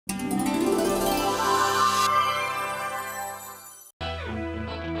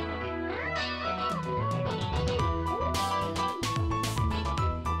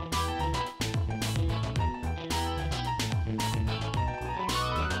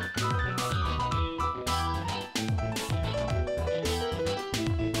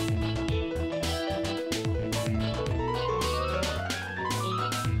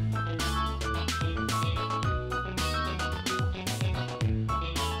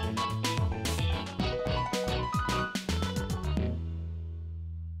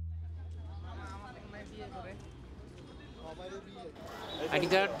ID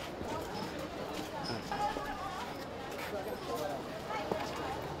card.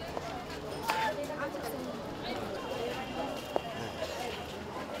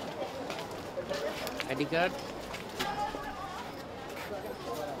 ID card.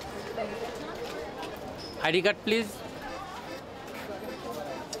 ID card please.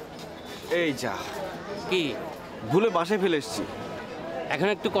 এই যা, কি ভুলে বাসায় ফেলে এসেছি। এখন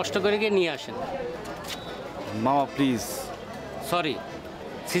একটু কষ্ট করে গিয়ে নিয়ে আসেন। মামা প্লিজ। সরি,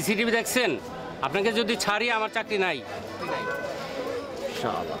 সিসিটিভি দেখছেন? আপনাকে যদি ছাড়ি আমার চাকরি নাই।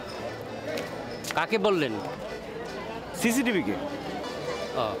 শালা, কাকে বললেন? সিসিটিভিকে।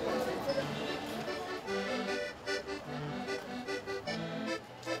 ও,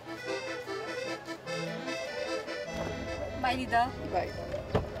 বাই দিদা। বাই।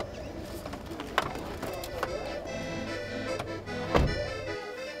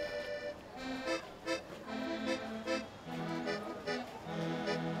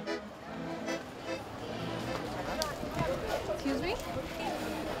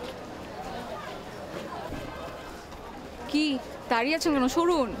 কি দাঁড়িয়ে আছেন কেন?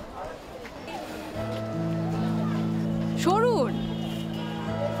 সরুন সরুন।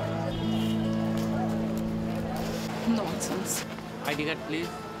 ননসেন্স। ID card please.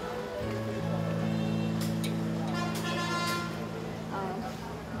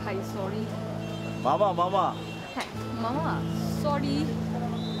 ভাই সরি। মামা মামা। হ্যাঁ মামা সরি।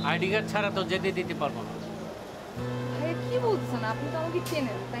 আইডি কার্ড ছাড়া তো যেতে দিতে পারবো না। ভাই কি বলছেন? আপনি তো আমাকে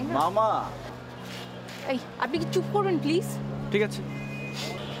চেনেন তাই না? মামা। এই আপনি কি চুপ করবেন প্লিজ? ঠিক আছে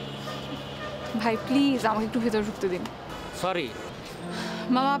ভাই প্লিজ আমাকে একটু ভেতরে ঢুকতে দিন। সরি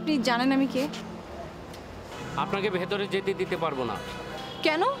মামা আপনি জানেন আমি কে? আপনাকে ভেতরে যেতে দিতে পারবো না।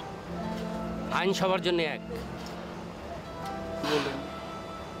 কেন? আইন সবার জন্য এক।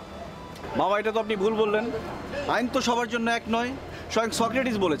 মামা, এটা তো আপনি ভুল বললেন। আইন তো সবার জন্য এক নয়। স্বয়ং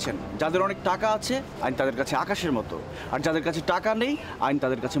সক্রেটিস বলেছেন, যাদের অনেক টাকা আছে আইন তাদের কাছে আকাশের মতো, আর যাদের কাছে টাকা নেই আইন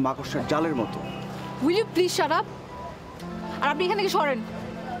তাদের কাছে মাকড়সার জালের মতো। Will you please shut up? আর আপনি এখান থেকে সরেন।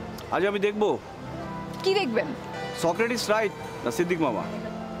 আজ আমি দেখব। কি দেখবেন? সক্রেটিস রাইট না সিদ্দিক মামা?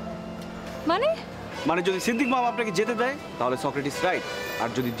 মানে যদি সিদ্দিক মামা আপনাকে যেতে দেয় তাহলে সক্রেটিস রাইট, আর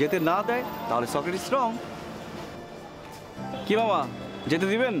যদি যেতে না দেয় তাহলে সক্রেটিস রং। কি মামা, যেতে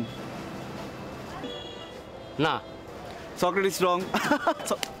দিবেন? না, সক্রেটিস রং।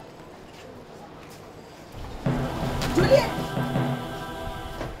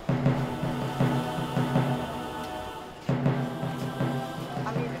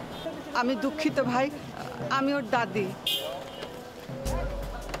 আমি দুঃখিত ভাই, আমি ওর দাদি।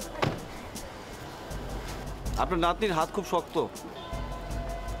 আপনার নাতনির হাত খুব শক্ত।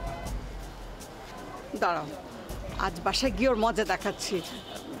 দাঁড়াও, আজ বাসায় গিয়ে ওর মজা দেখাচ্ছি,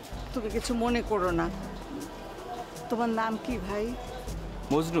 তুমি কিছু মনে করো না। তোমার নাম কি ভাই?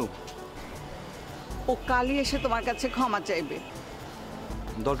 মজনু। ও কালই এসে তোমার কাছে ক্ষমা চাইবে।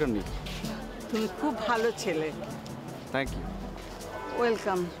 দরকার নেই। তুমি খুব ভালো ছেলে। Thank you.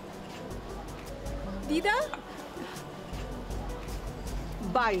 ওয়েলকাম। দিদা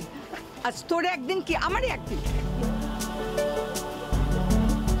বাই। আজ তোর একদিন কি আমারই একদিন।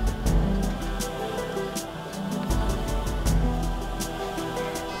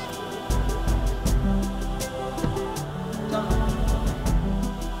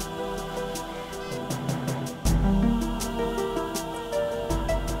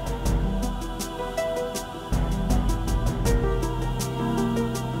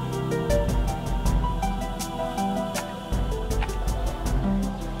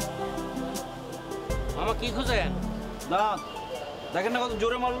 কি খুঁজেন? না দেখেন না কত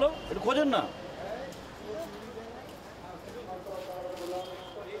জোরে মারলো, একটু খোঁজেন না।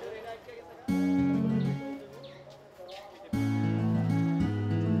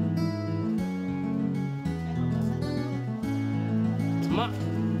 মা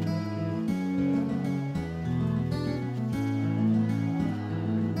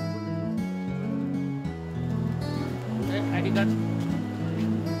আইডি কার্ড।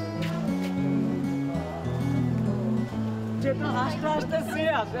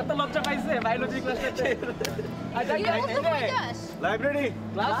 লাইব্রেরি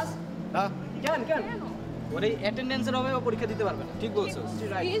ক্লাস কেন কেন ওর এই অ্যাটেন্ডেন্সের অভাবে পরীক্ষা দিতে পারবে না। ঠিক বলছো।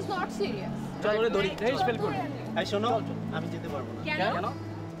 He is not serious. চল ওরে ধরি, এই স্পেল করব। এই শোনো, আমি যেতে পারবো না। কেন?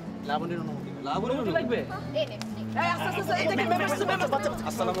 লাবণীর অনুমতি। লাবণীর অনুমতি লাগবে? এই আস্তে এই দেখেন ম্যাম আসছে, ম্যাম আসছে।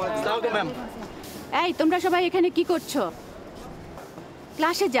 আসসালামু আলাইকুম। আসসালামু আলাইকুম ম্যাম। এই তোমরা সবাই এখানে কি করছো?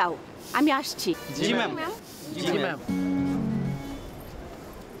 ক্লাসে যাও, আমি আসছি। জি ম্যাম। জি ম্যাম।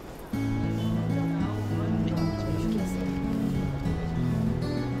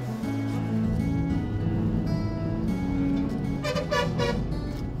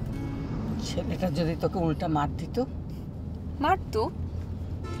 ছেলেটা যদি তোকে উল্টা মার দিত? মারতো?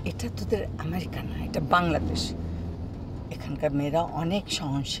 এটা তোদের আমেরিকা না, এটা বাংলাদেশ। এখানকার মেয়েরা অনেক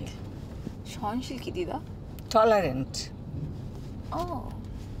সহনশীল। সহনশীল কি দিদা? টলারেন্ট। ও,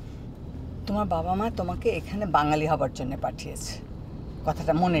 তোমার বাবা মা তোমাকে এখানে বাঙালি হবার জন্য পাঠিয়েছে,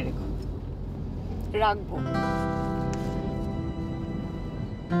 কথাটা মনে রেখো। রাখবো।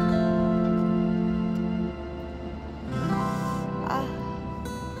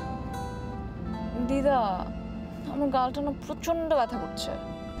 দিদা, আমার গালটা না প্রচন্ড ব্যথা করছে।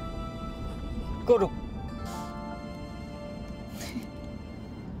 করুক,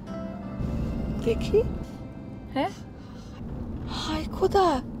 দেখি। হ্যাঁ, হায় খোদা,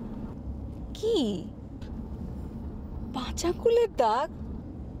 কি? 5 আঙ্গুলের দাগ।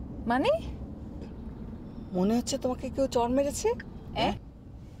 মানে? মনে হচ্ছে তোমাকে কেউ চড় মেরেছে। হ্যাঁ,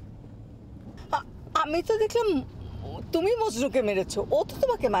 আমি তো দেখলাম তুমি মজনুকে মেরেছো, ও তো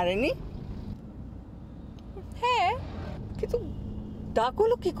তোমাকে মারেনি। হ্যাঁ, কিন্তু দাগ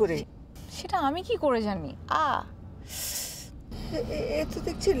হলো কি করে? সেটা আমি কি করে জানি? এ তো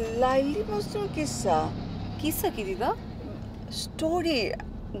দেখছি লাইলি মজনুর কিসসা। কিসা কি দিদা? স্টোরি,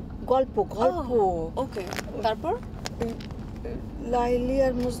 গল্প গল্প। ওকে, তারপর? লাইলি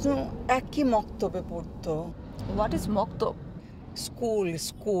আর মজনু একই মক্তবে পড়তো। হোয়াট ইজ মক্তব? স্কুল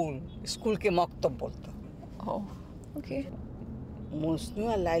স্কুল স্কুলকে মক্তব বলতো। ও, ওকে। মজনু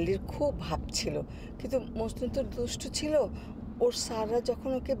আর লাইলির খুব ভাব ছিল, কিন্তু মজনু তো দুষ্টু ছিল। ওর স্যাররা যখন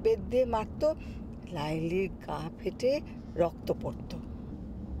ওকে বেত দিয়ে মারতো, লাইলির গা ফেটে রক্ত পড়তো।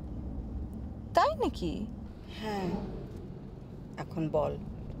 তাই নাকি? হ্যাঁ। এখন বল,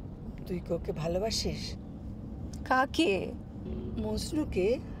 তুই কি ওকে ভালোবাসিস? কাকে? মজনুকে।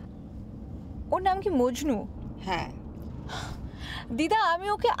 ওর নাম কি মজনু? হ্যাঁ। দিদা, আমি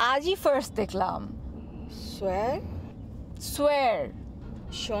ওকে আজই ফার্স্ট দেখলাম। সোয়ার। সোয়ার।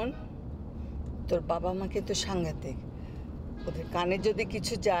 শোন, তোর বাবা মাকে তো সাংঘাতিক। ওদের কানে যদি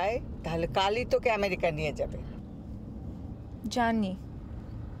কিছু যায় তাহলে কালই তোকে আমেরিকা নিয়ে যাবে। জানি।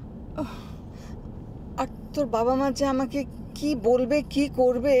 আর তোর বাবা মা যে আমাকে কি বলবে কি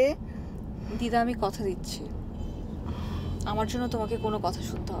করবে। দিদা, আমি কথা দিচ্ছি, আমার জন্য তোমাকে কোনো কথা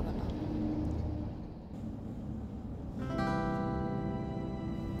শুনতে হবে না।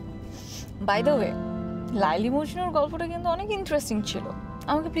 বাই দ্য ওয়ে, লাইলি মজনুর গল্পটা কিন্তু অনেক ইন্টারেস্টিং ছিল।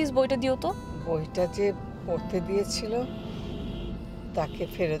 আমাকে প্লিজ বইটা দিও তো। বইটা যে পড়তে দিয়েছিল তাকে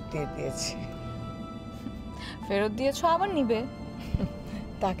ফেরত দিয়ে দিয়েছি। ফেরত দিয়েছো, আবার নিবে?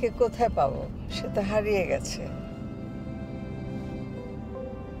 তাকে কোথায় পাবো, সে তো হারিয়ে গেছে।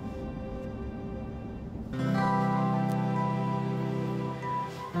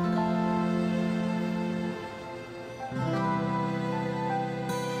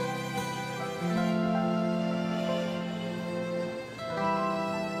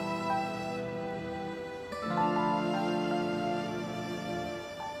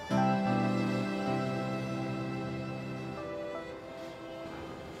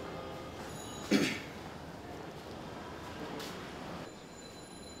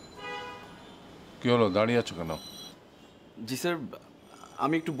 কি হলো, দাঁড়িয়ে আছো কেন? জি স্যার,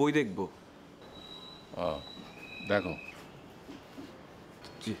 আমি একটু বই দেখব। দেখো।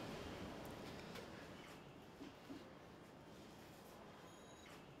 জি।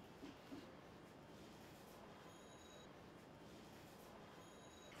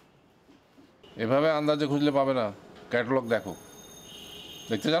 এভাবে আন্দাজে খুঁজলে পাবে না, ক্যাটালগ দেখো।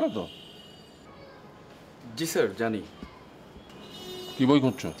 দেখতে জানো তো? জি স্যার, জানি। কি বই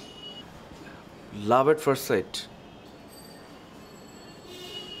খুঁজছো? লাভ এট ফার্স্ট সাইট।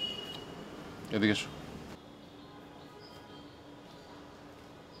 এদিকে এসো।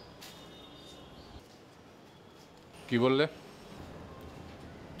 কি বললে?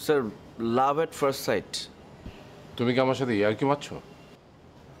 Sir, love at first sight. তুমি কি আমার সাথে ইয়ার্কি মারছো?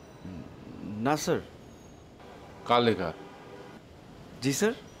 না স্যার। কার লেখা? জি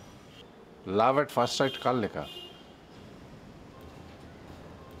sir. Love at first sight কার লেখা?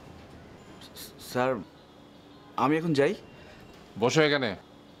 স্যার, আমি এখন যাই। বসো এখানে,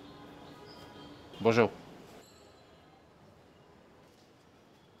 বসো।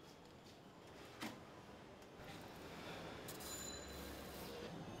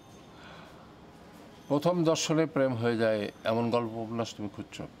 প্রথম দর্শনে প্রেম হয়ে যায় এমন গল্প উপন্যাস তুমি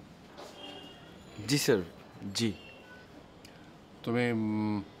খুঁজছো? জি স্যার, জি। তুমি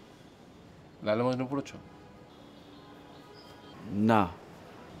লায়লা মজনু পড়েছো? না।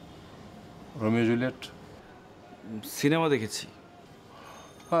 Romeo Juliet? সিনেমা দেখেছি।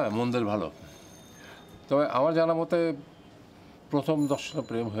 হ্যাঁ, মন্দের ভালো। তবে আমার জানা মতে প্রথম দর্শনে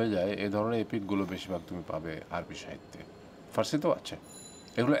প্রেম হয়ে যায় এই ধরনের এপিকগুলো বেশিরভাগ তুমি পাবে আরবি সাহিত্যে। ফার্সিতেও আছে।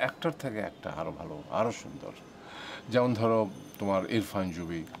 এগুলো একটার থেকে একটা আরও ভালো, আরও সুন্দর। যেমন ধরো তোমার ইরফান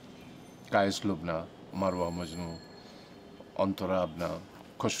জুবি, কায়েস লুবনা, মারওয়া মজনু, অন্তরা আবনা,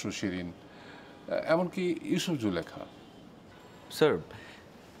 খসরু শিরিন, এমনকি ইউসুফ জুলেখা। স্যার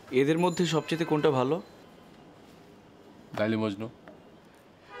এদের মধ্যে সবচেয়ে কোনটা ভালো? লাইলি মজনু।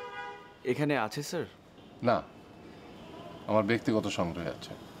 এখানে আছে স্যার? না, আমার ব্যক্তিগত সংগ্রহে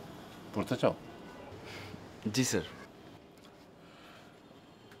আছে। পড়তে চাও? জি স্যার।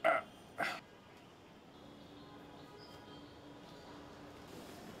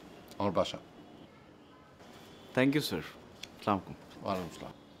 আমার বাসা। Thank you sir. আসসালামু আলাইকুম। ওয়ালাইকুম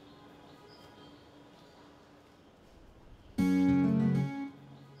আসসালাম।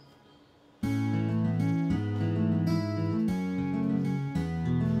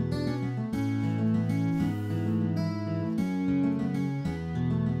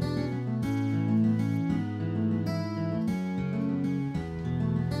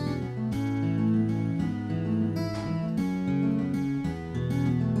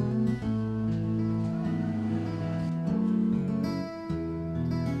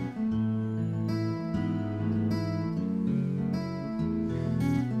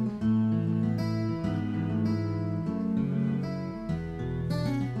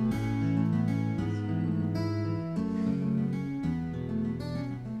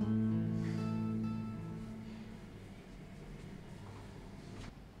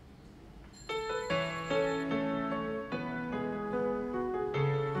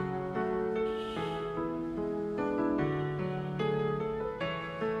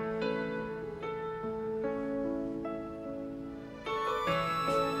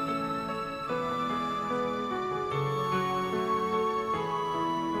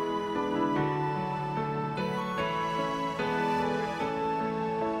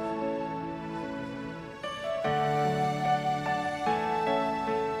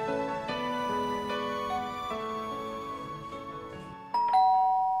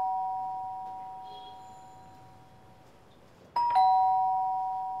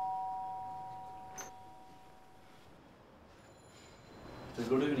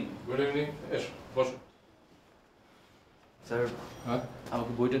 Good evening. গুড ইভিনিং, এসো বসো। স্যার হ্যাঁ,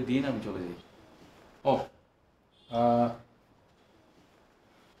 আমাকে বইটা দিন, আমি চলে যাই। ও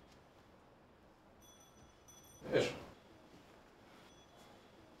এসো।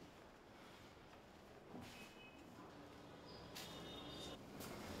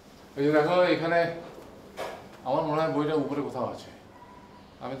 এই যে দেখো, এখানে আমার মনে হয় বইটা উপরে কোথাও আছে।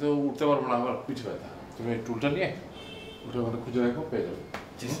 আমি তো উঠতে পারবো না, আমার পিঠে ব্যথা। তুমি এই টুলটা নিয়ে উঠে ওখানে খুঁজে দেখো, পেয়ে যাবে।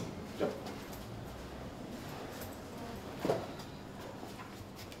 জি যাও।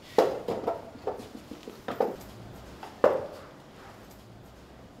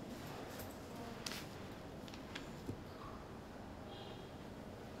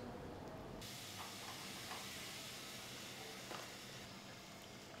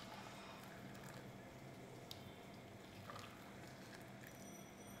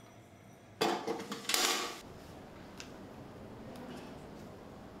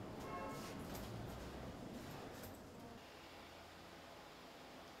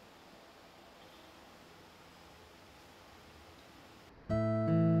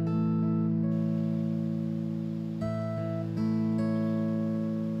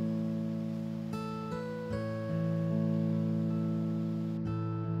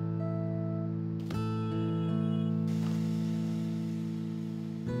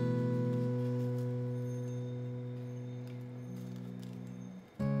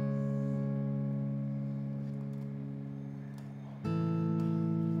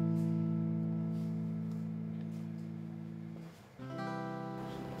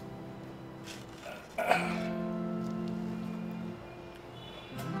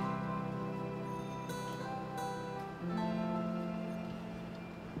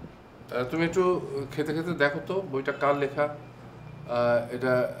 তুমি একটু খেতে খেতে দেখো তো বইটা কার লেখা।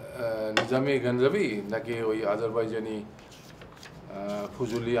 এটা নিজামি গঞ্জাবি নাকি ওই আজারবাইজানি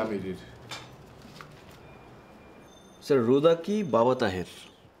ফুজুলি আমিরির? স্যার রোদা কি বাবা তাহের?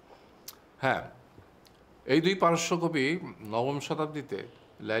 হ্যাঁ, এই দুই পারস্য কবি নবম শতাব্দীতে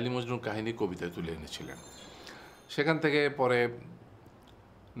লাইলি মজনুর কাহিনী কবিতায় তুলে এনেছিলেন। সেখান থেকে পরে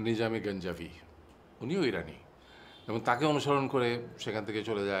নিজামি গঞ্জাবি, উনিও ইরানি, এবং তাকে অনুসরণ করে সেখান থেকে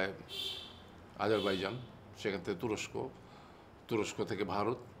চলে যায় আজারবাইজান, সেখান থেকে তুরস্ক, তুরস্ক থেকে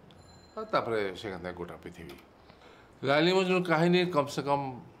ভারত, আর তারপরে সেখান থেকে গোটা পৃথিবী। লাইলি মজনুর কাহিনীর কমসে কম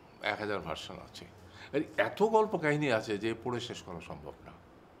 1000 ভার্সন আছে। এত গল্প কাহিনী আছে যে পড়ে শেষ করা সম্ভব না।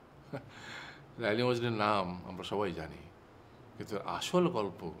 লাইলি মজনুর নাম আমরা সবাই জানি, কিন্তু আসল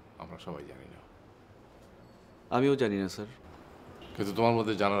গল্প আমরা সবাই জানি না। আমিও জানি না স্যার। কিন্তু তোমার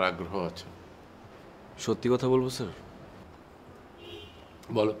মধ্যে জানার আগ্রহ আছে। সত্যি কথা বলবো স্যার,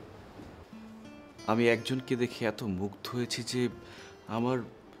 বলো। আমি একজনকে দেখে এত মুগ্ধ হয়েছি যে আমার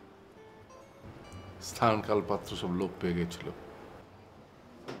স্থান কাল পাত্র সব লোপ পেয়ে গেছিল।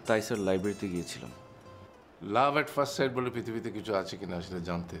 তাই স্যার লাইব্রেরিতে গিয়েছিলাম। লাভ এট ফার্স্ট সাইট বলে পৃথিবীতে কিছু আছে কিনা সেটা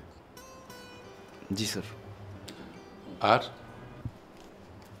জানতে। জি স্যার। আর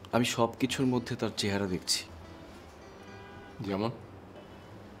আমি সব কিছুর মধ্যে তার চেহারা দেখছি। যেমন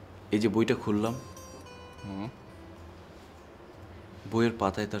এই যে বইটা খুললাম, বইয়ের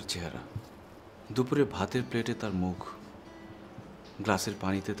পাতায় তার চেহারা, দুপুরে ভাতের প্লেটে তার মুখ, গ্লাসের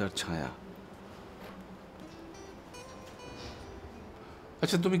পানিতে তার ছায়া।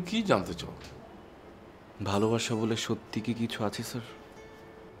 আচ্ছা, তুমি কি জানতে চাও? ভালোবাসা বলে সত্যি কি কিছু আছে স্যার?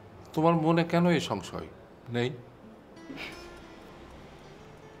 তোমার মনে কেন এই সংশয় নেই?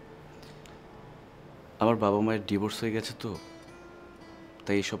 আমার বাবা মায়ের ডিভোর্স হয়ে গেছে তো,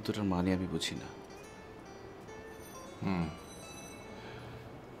 তাই এই শব্দটার মানে আমি বুঝি না।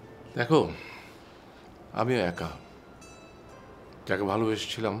 দেখো, আমিও একা। যাকে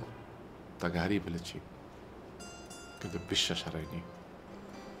ভালোবেসেছিলাম তাকে হারিয়ে ফেলেছি, কিন্তু বিশ্বাস হারাইনি।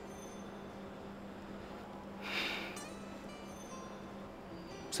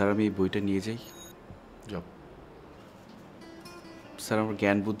 স্যার আমি এই বইটা নিয়ে যাই? যাও। স্যার আমার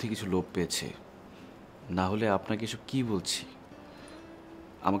জ্ঞান বুদ্ধি কিছু লোপ পেয়েছে, না হলে আপনাকে এসব কি বলছি।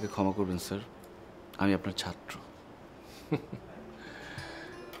 আমাকে ক্ষমা করবেন স্যার, আমি আপনার ছাত্র।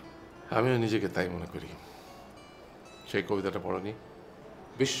 আমিও নিজেকে তাই মনে করি। সেই কবিতাটা পড়নি?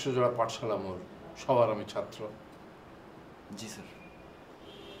 বিশ্বজোড়া পাঠশালা মোর, সবার আমি ছাত্র। জি স্যার।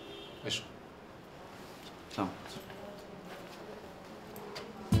 এসো।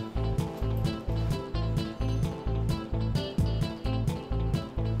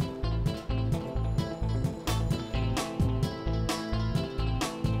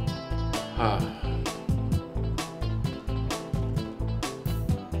 হ্যাঁ,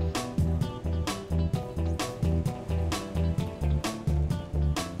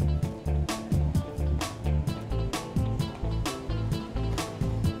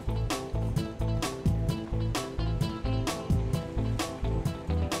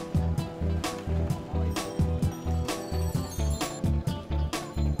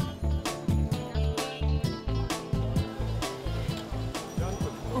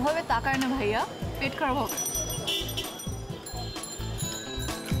 ওভাবে তাকায় না ভাইয়া, পেট খারাপ হবে।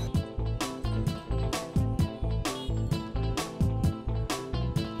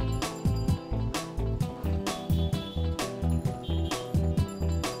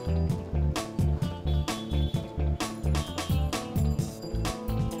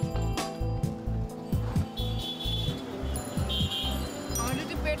 আমার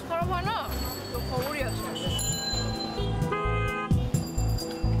যদি পেট খারাপ হয় না তো খবরই আছে।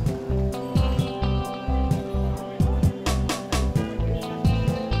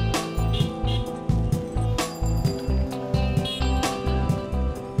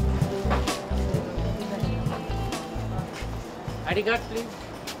 ID card please.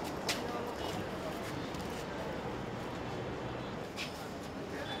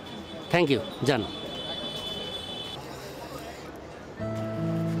 Thank you, যান।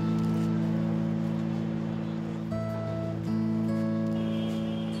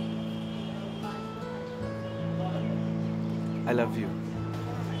 I love you.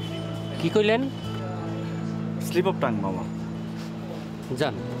 কি কইলেন? স্লিপ অফ টাং মামা।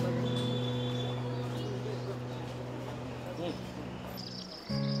 যান।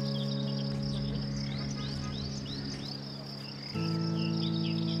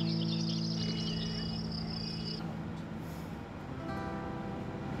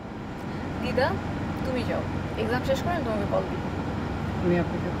 দিদা তুমি যাও, এক্সাম শেষ করেন তোমাকে কল দিব। আমি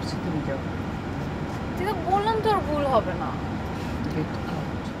আপনাকে বলছি তুমি যাও। দিদা বললাম তো আর ভুল হবে না। Get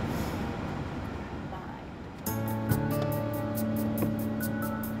out.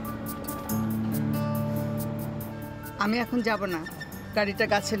 আমি এখন যাব না, গাড়িটা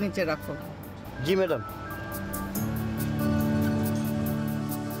গাছের নিচে রাখো। জি ম্যাডাম।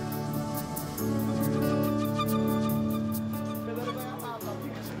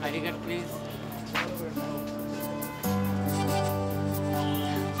 ID card please.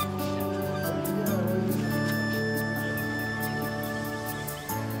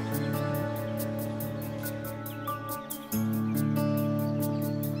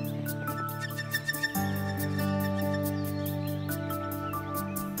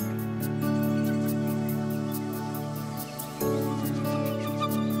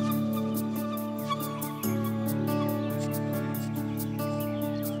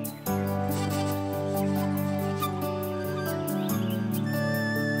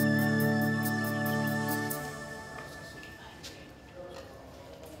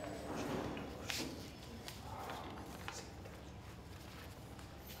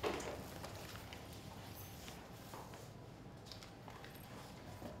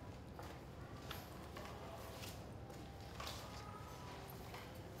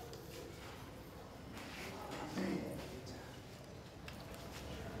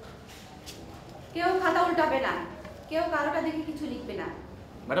 কেউ খাতা উল্টাবে না, কেউ কারোটা দেখে কিছু লিখবে না।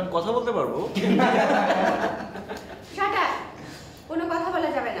 ম্যাডাম কথা বলতে পারবো? শাট আপ, কোনো কথা বলা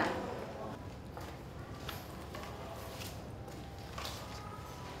যাবে না।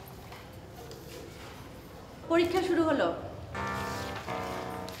 পরীক্ষা শুরু হলো।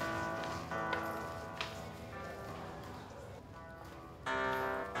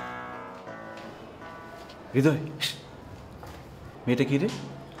 হৃদয়, মেয়েটা কি রে?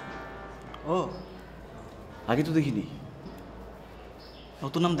 ও আগে তো দেখিনি।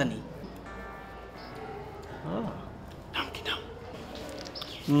 নতুন আমদানি। নাম কি নাম?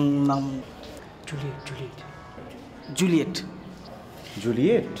 নাম Juliet. Juliet.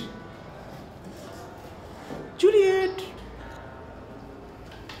 Juliet? Juliet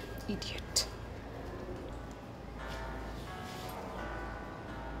idiot.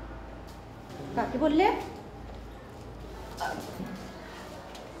 কাকে বললে?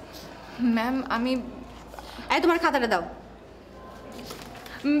 ম্যাম আমি এই তোমার খাতাটা দাও।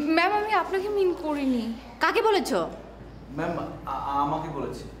 ম্যাম আমি আপনাকে মিন করিনি। কাকে বলেছো? ম্যাম আমাকে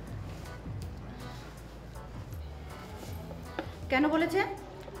বলেছে। কেন বলেছে?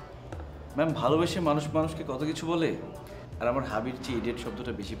 ম্যাম ভালোবেসে মানুষ মানুষকে কত কিছু বলে, আর আমার হাবির চেয়ে ইডিয়েট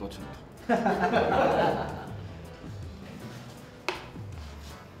শব্দটা বেশি পছন্দ।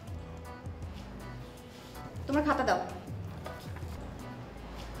 তোমার খাতা দাও।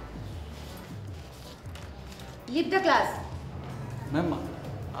 Leave the class. ম্যাম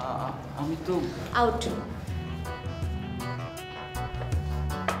আমি তো আউট।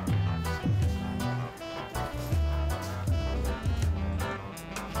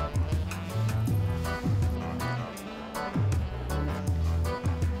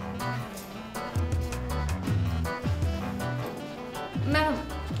 ম্যাম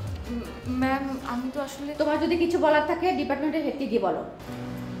ম্যাম আমি তো আসলে তোমার যদি কিছু বলার থাকে ডিপার্টমেন্টের হেডকে গিয়ে বলো।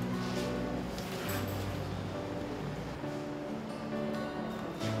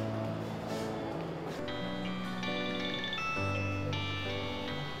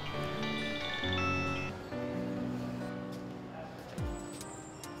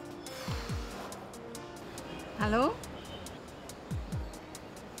 হ্যালো,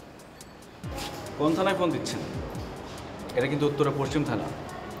 কোন থানায় ফোন দিচ্ছেন? এটা কিন্তু উত্তরা পশ্চিম থানা।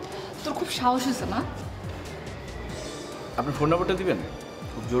 তোর খুব সাহস হয়েছে না? আপনি ফোন নাম্বারটা দিবেন,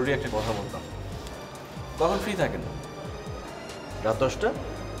 খুব জরুরি একটা কথা বলতাম। কখন ফ্রি থাকেন? রাত 10টা,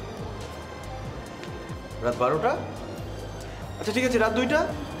 রাত 12টা? আচ্ছা ঠিক আছে, রাত 2টা,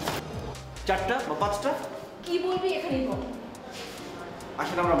 4টা বা 5টা? কি বলবি এখানেই বল।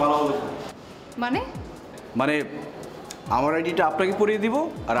 আসলে আমরা ভালো হলো। মানে আমার আইডিটা আপনাকে পড়িয়ে দিব,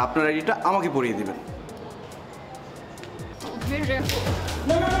 আর আপনার আইডিটা আমাকে পড়িয়ে দিবেন।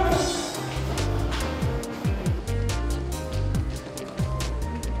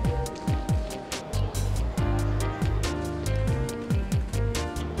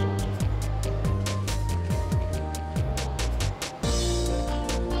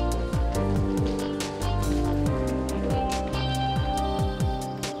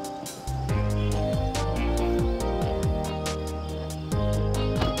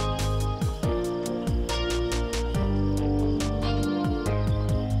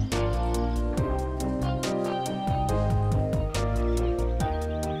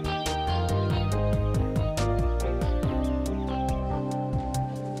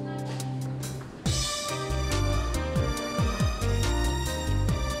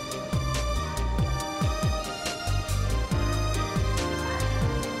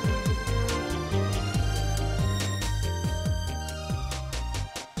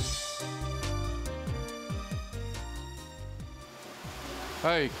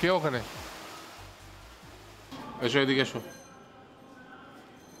 এই কে ওখানে? এসো এদিকে এসো।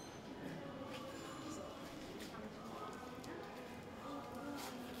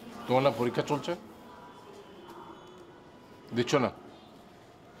 তোমার না পরীক্ষা চলছে, দিচ্ছ না?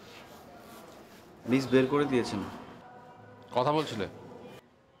 মিস বের করে দিয়েছেন। কথা বলছিলে?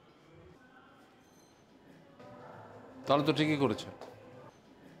 তাহলে তো ঠিকই করেছে।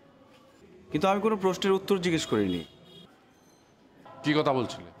 কিন্তু আমি কোনো প্রশ্নের উত্তর জিজ্ঞেস করিনি। কি কথা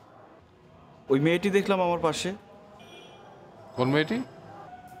বলছিলে? ওই মেয়েটি দেখলাম আমার পাশে। কোন মেয়েটি?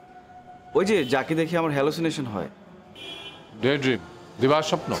 ওই যে যাকে দেখে আমার হ্যালোসিনেশন হয়। ডে ড্রিম, দিবার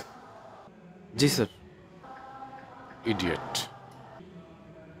স্বপ্ন? জি স্যার। ইডিয়েট।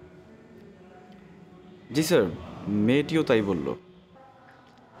 জি স্যার, মেয়েটিও তাই বলল।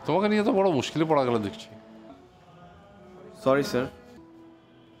 তোমাকে নিয়ে তো বড় মুশকিলে পড়া গেল দেখছি। Sorry sir.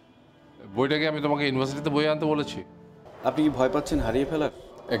 বইটাকে আমি তোমাকে ইউনিভার্সিটিতে বই আনতে বলেছি। আপনি কি ভয় পাচ্ছেন হারিয়ে ফেলার?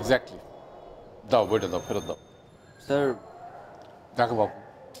 এক্স্যাক্টলি। দাও বইটা, দাও, ফেরত দাও। স্যার দেখো বাবু,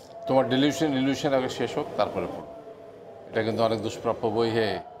 তোমার ইলিউশন আগে শেষ হোক, তারপরে পড়ো। এটা কিন্তু অনেক দুষ্প্রাপ্য বই। হে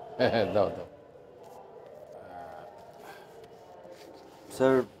দাও দাও।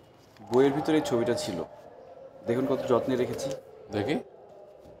 স্যার, বইয়ের ভিতরে এই ছবিটা ছিল, দেখুন কত যত্নে রেখেছি। দেখি।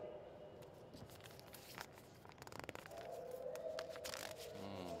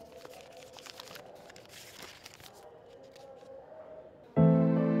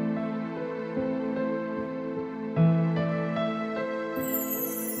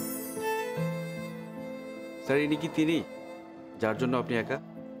 স্যার, ইনি কি তিনি যার জন্য আপনি একা?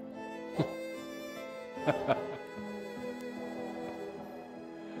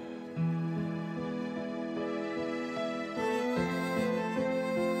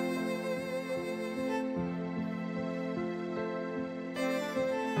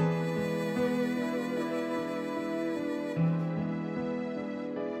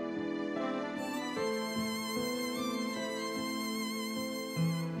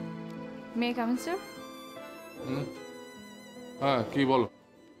 মে কাম ইন স্যার? হ্যাঁ, কি বলো?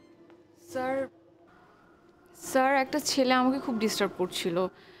 স্যার স্যার একটা ছেলে আমাকে খুব ডিস্টার্ব করছিল,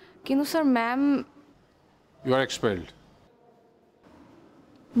 কিন্তু sir ma'am. You R expelled.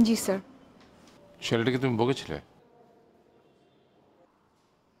 G sir. ছেলেটাকে তুমি বকেছিলে?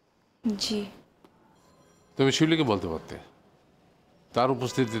 জি। তুমি শিউলিকে বলতে পারতে। তার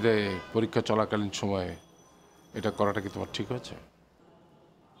উপস্থিতিতে পরীক্ষা চলাকালীন সময়ে এটা করাটা কি তোমার ঠিক হয়েছে?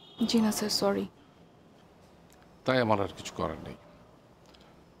 জি না স্যার, সরি। তাই আমার আর কিছু করার নেই।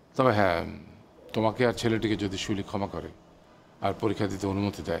 তবে হ্যাঁ, তোমাকে আর ছেলেটিকে যদি শিউলি ক্ষমা করে আর পরীক্ষা দিতে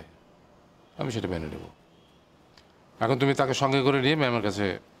অনুমতি দেয়, আমি সেটা মেনে নেব। এখন তুমি তাকে সঙ্গে করে নিয়ে ম্যামের কাছে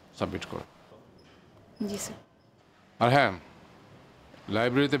সাবমিট করো। জি স্যার। আর হ্যাঁ,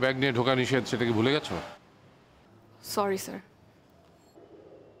 লাইব্রেরিতে ব্যাগ নিয়ে ঢোকা নিষেধ, সেটা কি ভুলে গেছো? Sorry sir.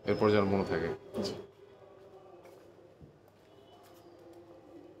 এরপর যেন মনে থাকে। জি।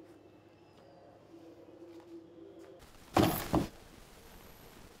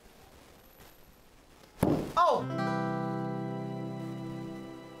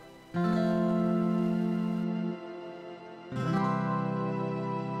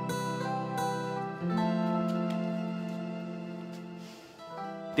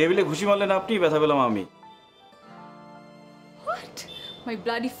 টেবিলে ঘুষি মারলেন আপনি, ব্যথা পেলাম আমি। হোয়াট? My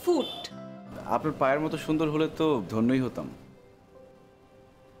bloody foot. আপনার পায়ের মতো সুন্দর হলে তো ধন্যই হতাম।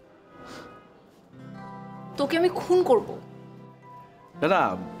 তোকে আমি খুন করব। না না,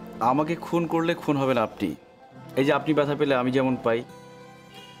 আমাকে খুন করলে খুন হবেন আপনি। এই যে আপনি ব্যথা পেলে আমি যেমন পাই,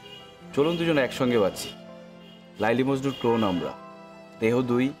 চলুন দুজনে একসঙ্গে বাঁচি। লাইলি মজনুর ক্লোন আমরা, দেহ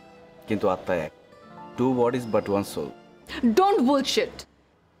দুই কিন্তু আত্মা এক। 2 bodies but 1 soul। Don't bullshit.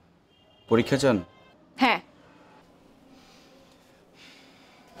 পরীক্ষা চান? হ্যাঁ।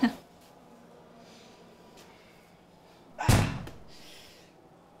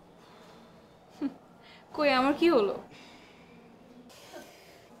 কই আমার কি হলো?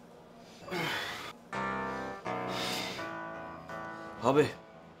 হবে।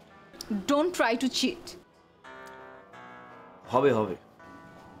 Don't try to cheat. হবে হবে।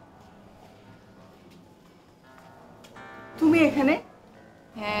 তুমি এখানে?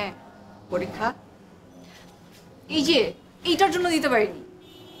 হ্যাঁ। পরীক্ষা? এই যে এইটার জন্য দিতে পারিনি।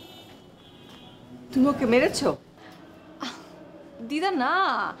 তুমি ওকে মেরেছো? দিদা না,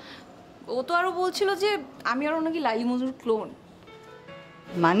 ও তো আরো বলছিল যে আমি আরো নাকি লাইলি মজনুর ক্লোন।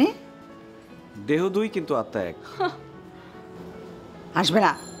 মানে? দেহ দুই কিন্তু আত্মা এক। আসবে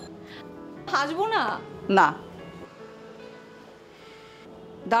না? হাসবো না। না,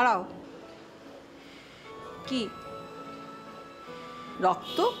 দাঁড়াও। কি?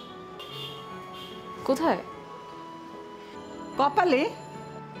 রক্ত কোথায়? কপালে।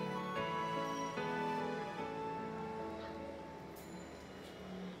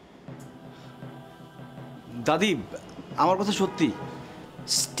 দাদি, আমার কথা সত্যি।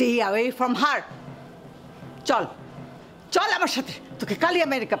 Stay away from her. চল চল আমার সাথে, তোকে কালই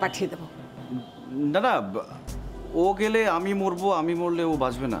আমেরিকা পাঠিয়ে দেবো। না না, ও গেলে আমি মরবো, আমি মরলে ও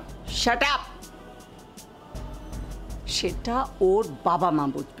বাঁচবে না। Shut up. সেটা ওর বাবা মা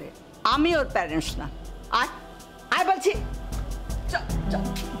বুঝবে, আমি ওর প্যারেন্টস না। আয় আয় বলছি। চল চল,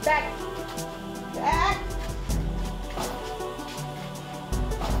 ব্যাগ ব্যাগ।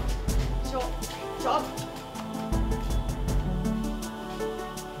 চল চল।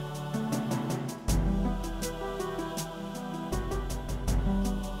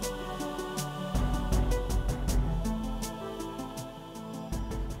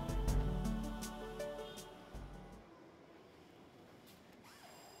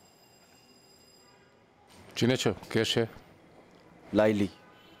 চিনেছ কে সে? লাইলি।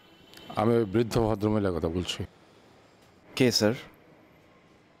 আমি ওই বৃদ্ধ ভদ্রমহিলার কথা বলছি। কে স্যার?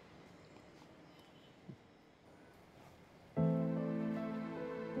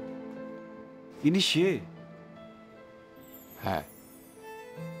 ইনি সে? হ্যাঁ,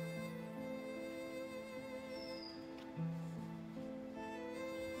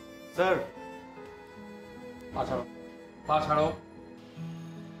 স্যার। পা ছাড়ো।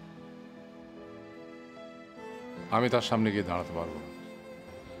 আমি তার সামনে গিয়ে দাঁড়াতে পারবো না।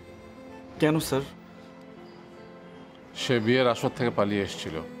 কেন স্যার? সে বিয়ের আসর থেকে পালিয়ে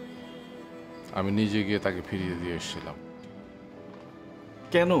এসেছিল, আমি নিজে গিয়ে তাকে ফিরিয়ে দিয়ে এসেছিলাম।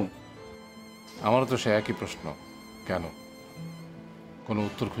 কেন? আমারও তো সে একই প্রশ্ন, কেন? কোনো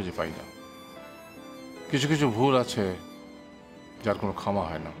উত্তর খুঁজে পাই না। কিছু কিছু ভুল আছে যার কোনো ক্ষমা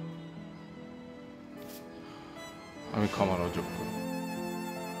হয় না। আমি ক্ষমার অযোগ্য।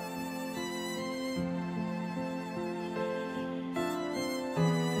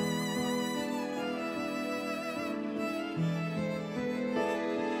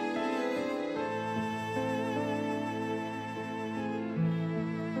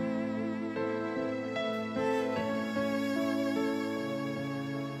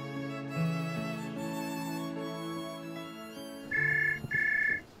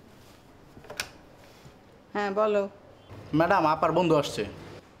 হ্যাঁ বলো। ম্যাডাম, আপার বন্ধু আসছে।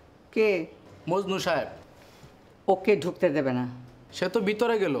 কে? মজনু সাহেব। ওকে ঢুকতে দেবে না। সে তো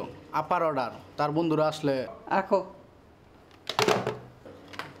ভিতরে গেল, আপার অর্ডার। তার বন্ধুরা আসলে। রাখো।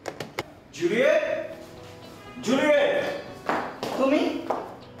 জুলিয়েট, জুলিয়েট, তুমি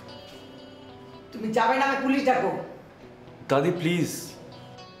তুমি যাবে না, আমি পুলিশ ডাকবো। দাদি প্লিজ।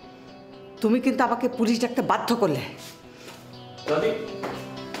 তুমি কিন্তু আমাকে পুলিশ ডাকতে বাধ্য করলে। দাদি।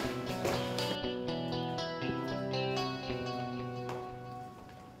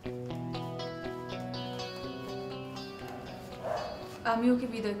 আমি ওকে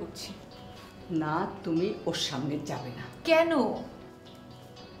বিদায় করছি। না, তুমি ওর সামনে যাবে না। কেন?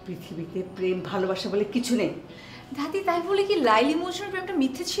 পৃথিবীতে প্রেম ভালোবাসা বলে কিছু নেই। দাদি, তাই বলে কি লাইলি মজনুর প্রেমটা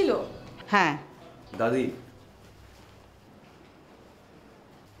মিথ্যে ছিল? হ্যাঁ। দাদি,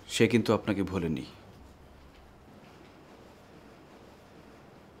 সে কিন্তু আপনাকে ভোলেনি।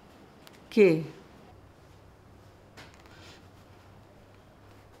 কে?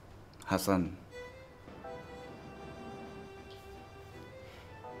 হাসান।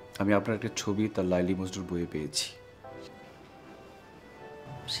 আমি আপনার একটা ছবি তার লাইলি মজনুর বইয়ে পেয়েছি।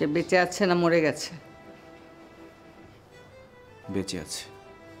 সে বেঁচে আছে না মরে গেছে? বেঁচে আছে।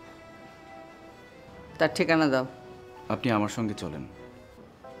 তার ঠিকানা দাও। আপনি আমার সঙ্গে চলেন।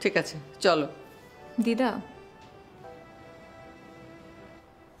 ঠিক আছে, চলো। দিদা,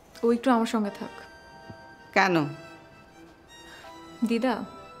 ও একটু আমার সঙ্গে থাক। কেন? দিদা,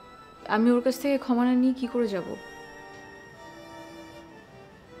 আমি ওর কাছ থেকে ক্ষমা না নিয়ে কি করে যাব?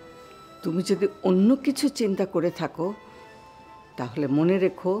 তুমি যদি অন্য কিছু চিন্তা করে থাকো তাহলে মনে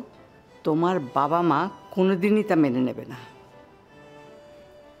রেখো, তোমার বাবা মা কোনোদিনই তা মেনে নেবে না।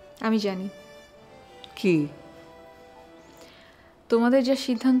 আমি জানি। কি? তোমাদের যা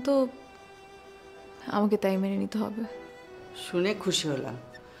সিদ্ধান্ত আমাকে তাই মেনে নিতে হবে। শুনে খুশি হলাম।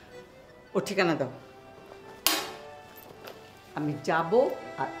 ও ঠিকানা দাও, আমি যাব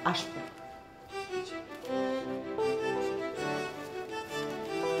আর আসবো।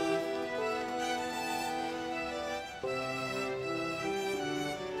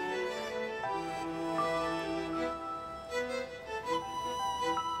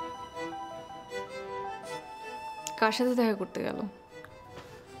 কার সাথে দেখা করতে গেল?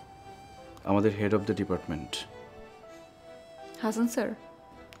 আমাদের head of the department. Hasan sir?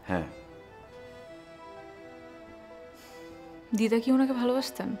 হ্যাঁ। দিদা কি ওনাকে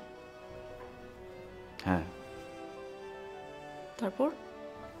ভালোবাসতেন? হ্যাঁ। তারপর?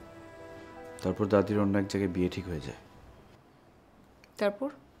 তারপর দাদির অন্য এক জায়গায় বিয়ে ঠিক হয়ে যায়। তারপর?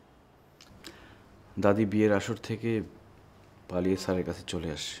 দাদি বিয়ের আসর থেকে পালিয়ে স্যারের কাছে চলে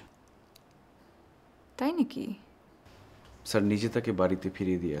আসে। তাই নাকি? স্যার নিজে তাকে বাড়িতে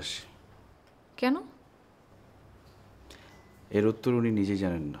ফিরিয়ে দিয়ে আসে। কেন? এর উত্তর উনি নিজেই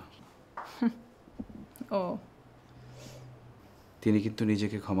জানেন না। ও, তিনি কিন্তু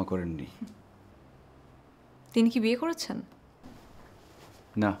নিজেকে ক্ষমা করেননি। তিনি কি বিয়ে করেছেন?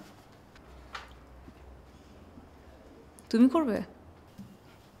 না। তুমি করবে?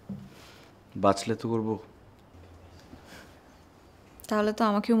 বাঁচলে তো করবো। তাহলে তো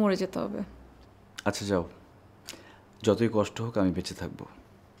আমাকেও মরে যেতে হবে। আচ্ছা যাও, যতই কষ্ট হোক আমি বেঁচে থাকবো।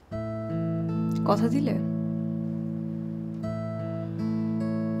 কথা দিলে?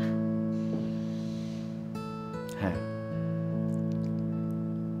 হ্যাঁ।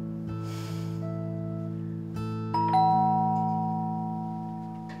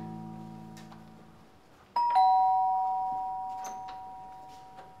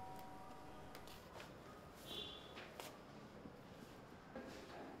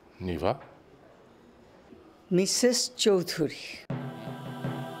 নিভা, মিসেস চৌধুরী।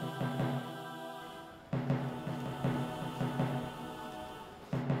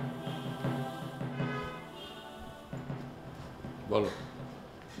 বলো।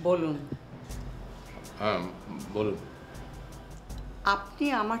 বলুন। হ্যাঁ বলুন। আপনি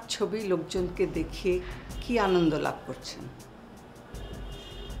আমার ছবি লোকজনকে দেখিয়ে কি আনন্দ লাভ করছেন?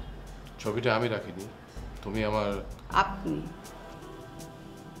 ছবিটা আমি রাখিনি, তুমি আমার। আপনি?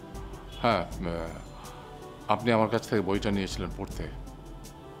 হ্যাঁ, আপনি আমার কাছ থেকে বইটা নিয়েছিলেন পড়তে,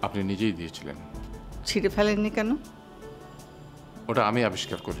 আপনি নিজেই দিয়েছিলেন। ছিঁড়ে ফেলেননি কেন? ওটা আমি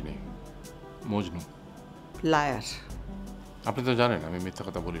আবিষ্কার করিনি, মজনু। লায়ার। আপনি তো জানেন আমি মিথ্যা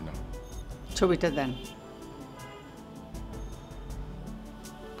কথা বলি না। ছবিটা দেন।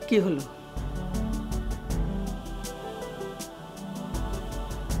 কি হলো?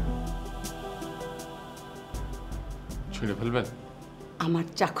 ছিঁড়ে ফেলবেন? আমার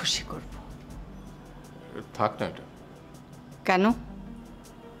যা খুশি করব। থাক না এটা। কেন?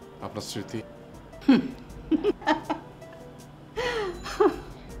 আপনার স্মৃতি।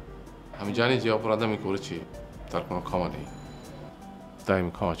 আমি জানি যে অপরাধ আমি করেছি তার কোনো ক্ষমা নেই, তাই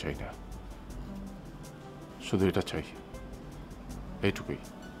আমি ক্ষমা চাই না, শুধু এটা চাই, এইটুকুই।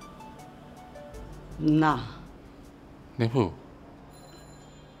 না। নেবু,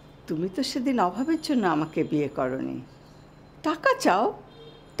 তুমি তো সেদিন অভাবের জন্য আমাকে বিয়ে করনি। টাকা চাও,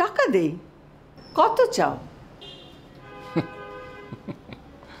 টাকা দেই। কত চাও?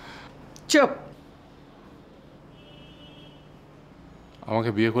 চুপ। আমাকে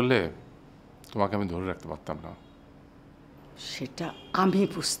বিয়ে করলে তোমাকে আমি ধরে রাখতে পারতাম না। সেটা আমি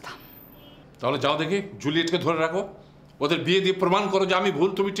বুঝতাম। তাহলে যাও দেখি জুলিয়েটকে ধরে রাখো, ওদের বিয়ে দিয়ে প্রমাণ করো যে আমি ভুল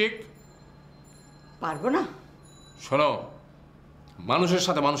তুমি ঠিক। পারবো না। শোনো, মানুষের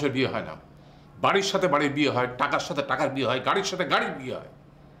সাথে মানুষের বিয়ে হয় না, বাড়ির সাথে বাড়ির বিয়ে হয়, টাকার সাথে টাকার বিয়ে হয়, গাড়ির সাথে গাড়ির বিয়ে হয়।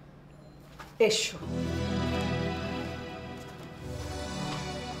 এসো।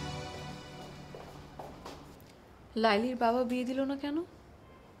 লাইলির বাবা বিয়ে দিল না কেন?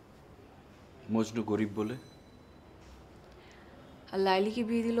 মজনু গরিব বলে। আর লাইলিকে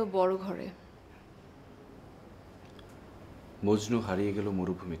বিয়ে দিল বড় ঘরে। মজনু হারিয়ে গেল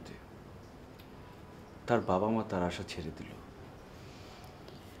মরুভূমিতে, তার বাবা মা তার আশা ছেড়ে দিল,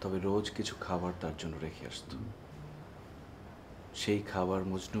 তবে রোজ কিছু খাবার তার জন্য রেখে আসতো। সেই খাবার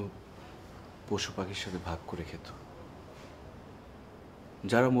মজনু পশু পাখির সাথে ভাগ করে খেত।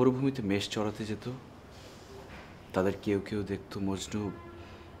 যারা মরুভূমিতে মেষ চড়াতে যেত তাদের কেউ কেউ দেখতো মজনু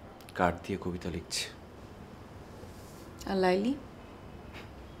কাঠ দিয়ে কবিতা লিখছে। আর লাইলি?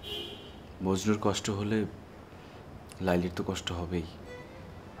 মজনুর কষ্ট হলে লাইলির তো কষ্ট হবেই।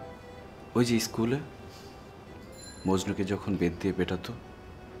 ওই যে স্কুলে মজনুকে যখন বেত দিয়ে পেটাতো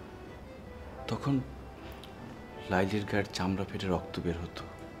তখন লাইলির গায়ের চামড়া ফেটে রক্ত বের হতো।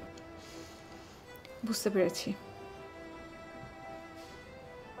 বুঝতে পেরেছি।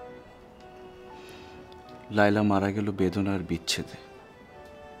 লাইলা মারা গেল বেদনার বিচ্ছেদে।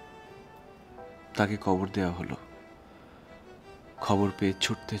 তাকে কবর দেওয়া হলো। খবর পেয়ে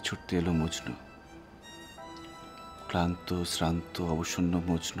ছুটতে ছুটতে এলো মজনু। ক্লান্ত শ্রান্ত অবসন্ন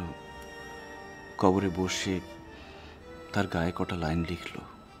মজনু কবরে বসে তার গায়ে কটা line লিখল।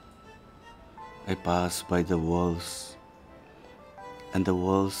 I pass by the walls and the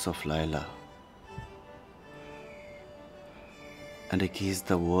walls of Laila, and I kiss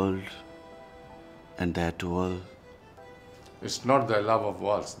the world and that world. It's not the love of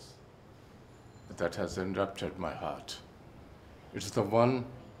walls that has enraptured my heart. It's the one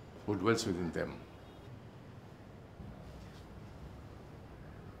who dwells within them.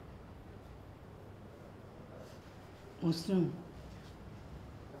 Majnu,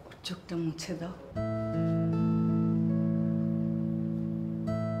 চোখটা মুছে দাও।